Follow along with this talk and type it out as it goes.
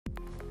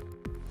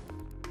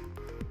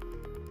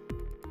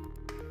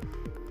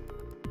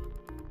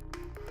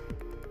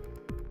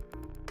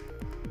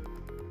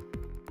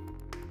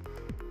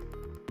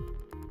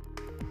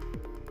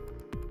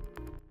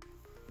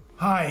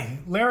Hi,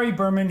 Larry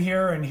Berman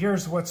here, and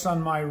here's what's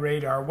on my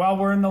radar. Well,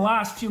 we're in the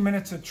last few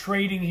minutes of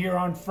trading here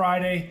on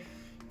Friday.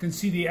 You can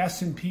see the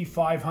S&P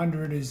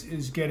 500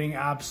 is getting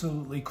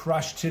absolutely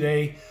crushed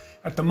today.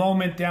 At the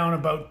moment, down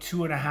about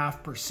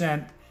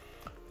 2.5%.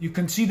 You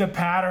can see the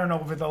pattern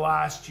over the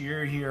last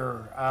year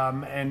here,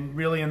 and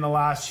really in the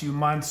last few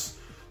months.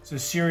 It's a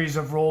series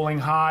of rolling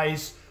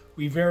highs.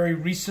 We very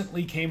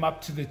recently came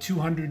up to the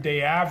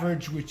 200-day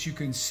average, which you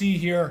can see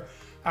here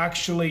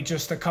actually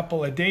just a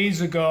couple of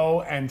days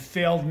ago, and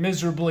failed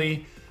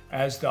miserably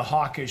as the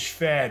hawkish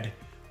Fed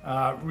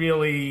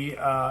really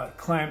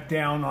clamped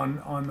down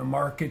on the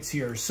markets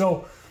here.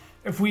 So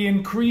if we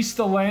increase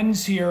the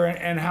lens here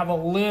and have a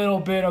little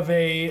bit of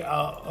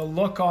a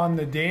look on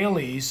the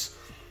dailies,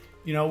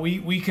 you know,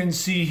 we can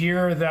see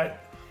here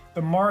that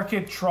the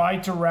market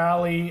tried to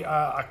rally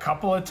a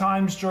couple of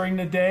times during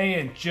the day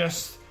and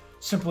just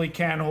simply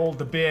can't hold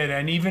the bid.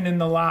 And even in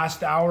the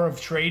last hour of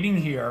trading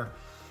here,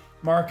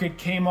 market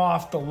came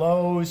off the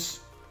lows,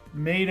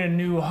 made a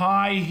new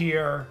high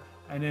here,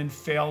 and then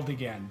failed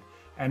again.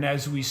 And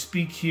as we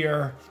speak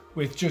here,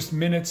 with just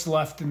minutes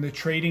left in the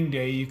trading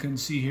day, you can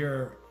see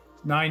here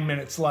 9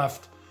 minutes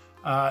left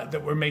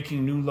that we're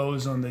making new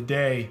lows on the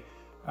day.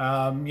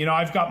 You know,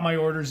 I've got my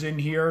orders in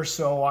here,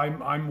 so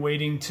I'm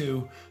waiting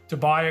to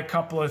buy a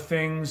couple of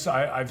things.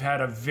 I've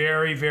had a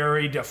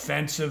very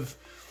defensive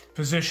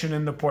position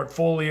in the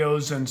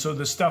portfolios, and so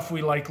the stuff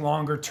we like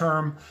longer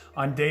term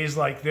on days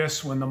like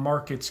this when the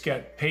markets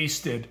get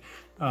pasted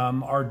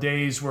are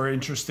days we're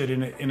interested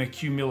in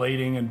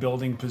accumulating and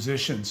building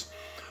positions.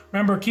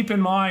 Remember, keep in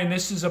mind,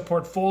 this is a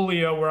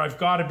portfolio where I've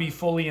got to be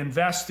fully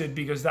invested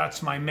because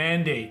that's my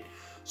mandate.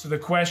 So the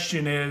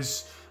question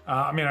is,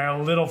 I mean, I have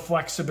a little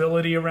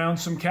flexibility around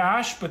some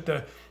cash, but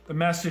the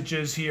message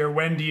is here,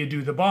 when do you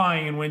do the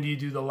buying and when do you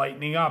do the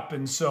lightening up?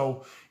 And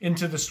so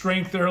into the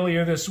strength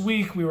earlier this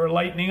week, we were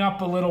lightening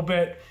up a little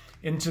bit.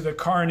 Into the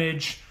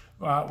carnage,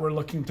 we're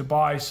looking to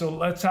buy. So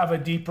let's have a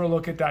deeper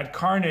look at that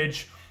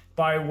carnage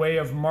by way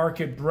of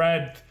market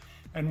breadth.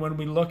 And when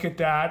we look at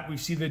that, we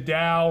see the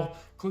Dow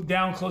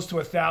down close to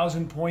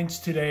 1,000 points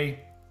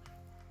today,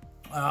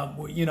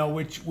 you know,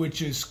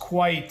 which is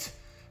quite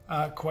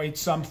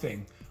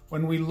something.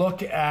 When we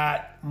look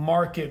at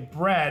market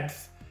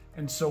breadth,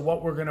 and so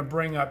what we're going to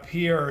bring up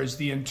here is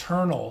the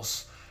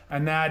internals,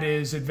 and that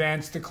is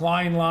advanced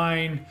decline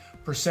line,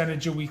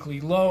 percentage of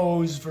weekly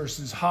lows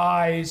versus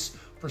highs,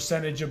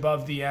 percentage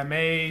above the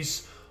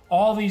MAs.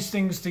 All these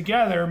things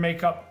together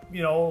make up,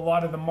 you know, a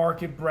lot of the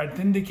market breadth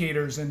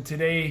indicators. And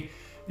today,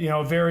 you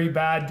know, a very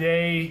bad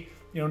day,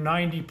 you know,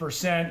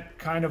 90%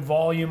 kind of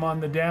volume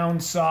on the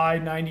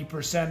downside,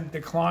 90%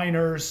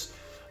 decliners.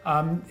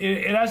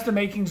 It has the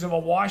makings of a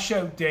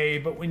washout day,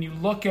 but when you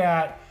look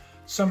at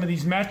some of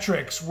these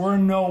metrics, we're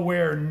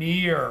nowhere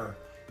near,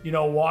 you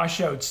know,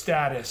 washout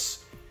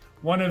status.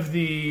 One of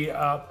the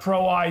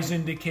pro eyes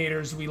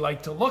indicators we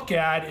like to look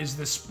at is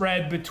the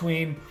spread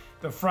between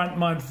the front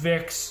month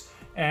VIX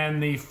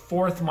and the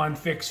fourth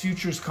month VIX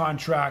futures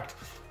contract,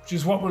 which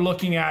is what we're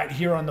looking at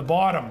here on the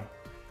bottom.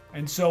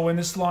 And so when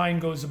this line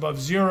goes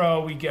above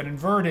zero, we get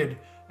inverted.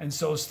 And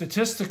so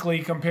statistically,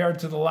 compared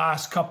to the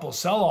last couple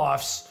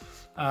sell-offs,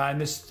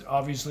 and this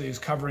obviously is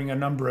covering a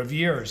number of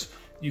years,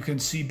 you can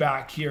see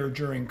back here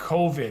during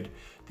COVID,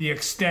 the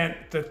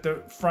extent that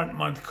the front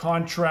month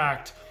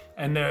contract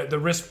and the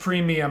risk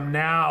premium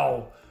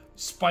now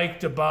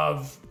spiked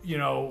above, you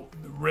know,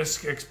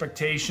 risk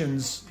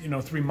expectations, you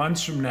know, 3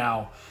 months from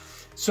now.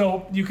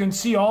 So you can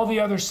see all the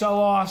other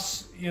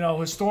sell-offs, you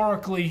know,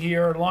 historically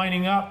here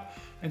lining up.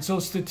 And so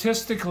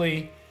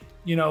statistically,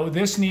 you know,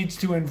 this needs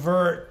to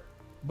invert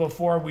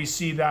before we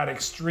see that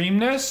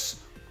extremeness.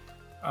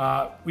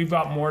 We've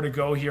got more to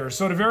go here.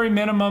 So at a very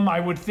minimum, I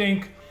would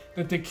think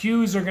that the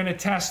Qs are going to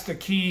test the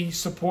key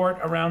support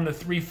around the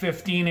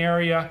 315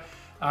 area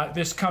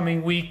this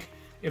coming week.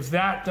 If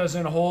that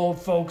doesn't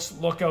hold, folks,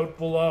 look out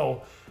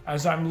below.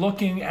 As I'm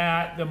looking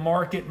at the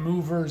market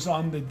movers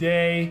on the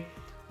day,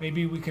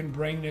 maybe we can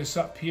bring this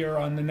up here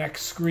on the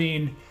next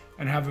screen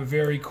and have a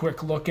very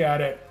quick look at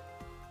it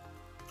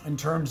in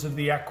terms of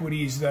the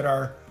equities that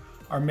are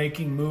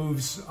making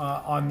moves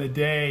on the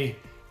day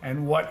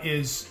and what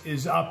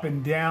is up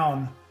and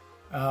down.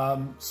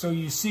 So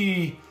you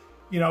see,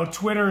 you know,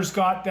 Twitter's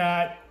got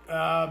that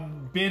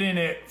bid in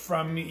it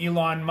from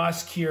Elon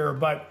Musk here,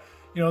 but,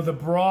 you know, the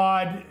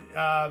broad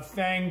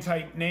FANG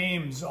type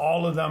names,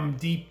 all of them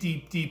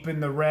deep in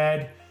the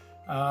red.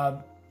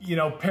 You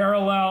know,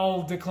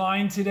 parallel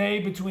decline today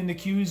between the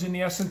Qs and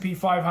the S&P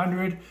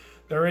 500.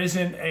 There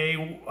isn't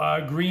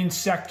a green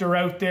sector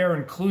out there,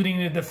 including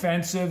the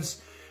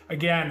defensives.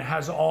 Again,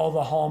 has all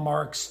the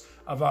hallmarks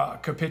of a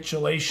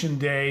capitulation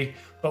day,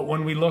 but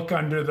when we look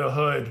under the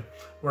hood,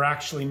 we're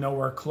actually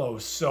nowhere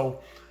close.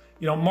 So,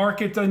 you know,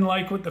 market doesn't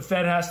like what the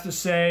Fed has to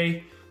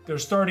say. They're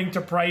starting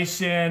to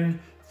price in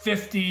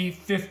 50,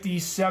 50,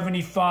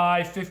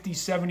 75, 50,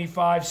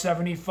 75,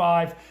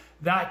 75,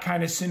 that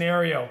kind of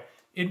scenario.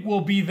 It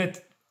will be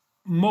the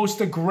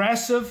most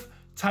aggressive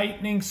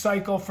tightening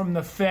cycle from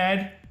the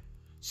Fed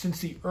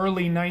since the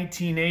early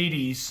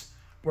 1980s,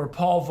 where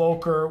Paul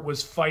Volcker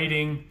was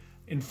fighting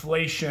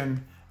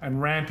inflation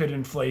and rampant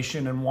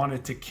inflation and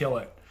wanted to kill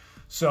it.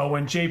 So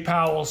when Jay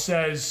Powell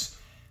says,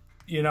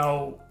 you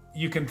know,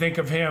 you can think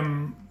of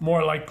him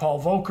more like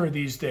Paul Volcker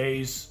these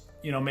days,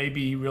 you know,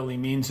 maybe he really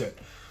means it.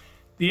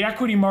 The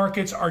equity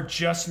markets are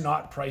just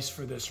not priced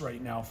for this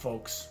right now,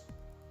 folks.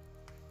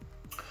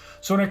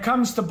 So when it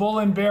comes to bull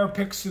and bear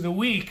picks of the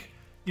week,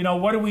 you know,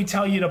 what do we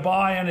tell you to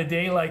buy on a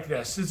day like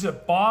this? Is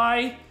it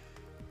buy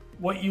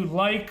what you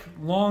like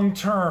long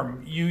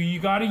term? You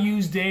got to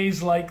use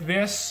days like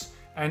this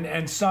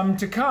and some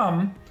to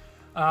come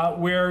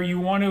where you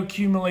want to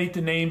accumulate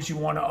the names you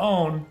want to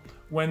own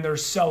when they're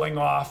selling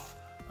off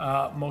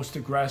most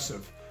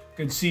aggressive.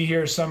 You can see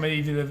here some of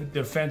the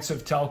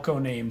defensive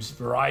telco names.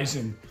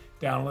 Verizon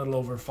down a little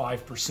over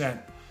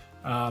 5%.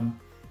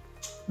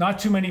 Not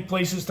too many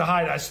places to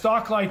hide. A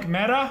stock like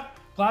Meta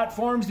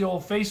Platforms, the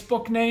old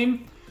Facebook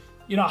name,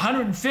 you know,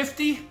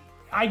 150,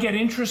 I get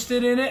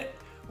interested in it.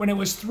 When it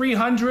was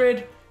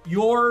 300,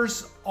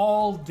 yours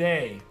all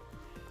day.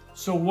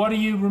 So what do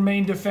you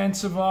remain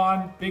defensive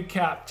on? Big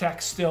cap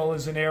tech still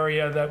is an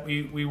area that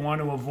we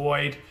want to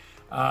avoid.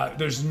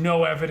 There's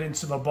no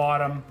evidence of a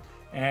bottom.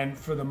 And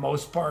for the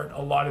most part,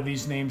 a lot of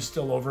these names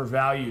still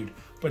overvalued,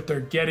 but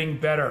they're getting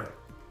better,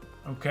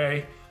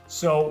 okay?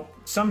 So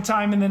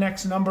sometime in the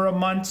next number of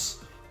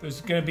months,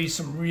 there's gonna be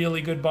some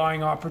really good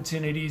buying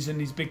opportunities in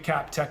these big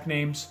cap tech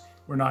names.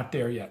 We're not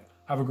there yet.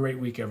 Have a great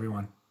week,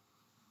 everyone.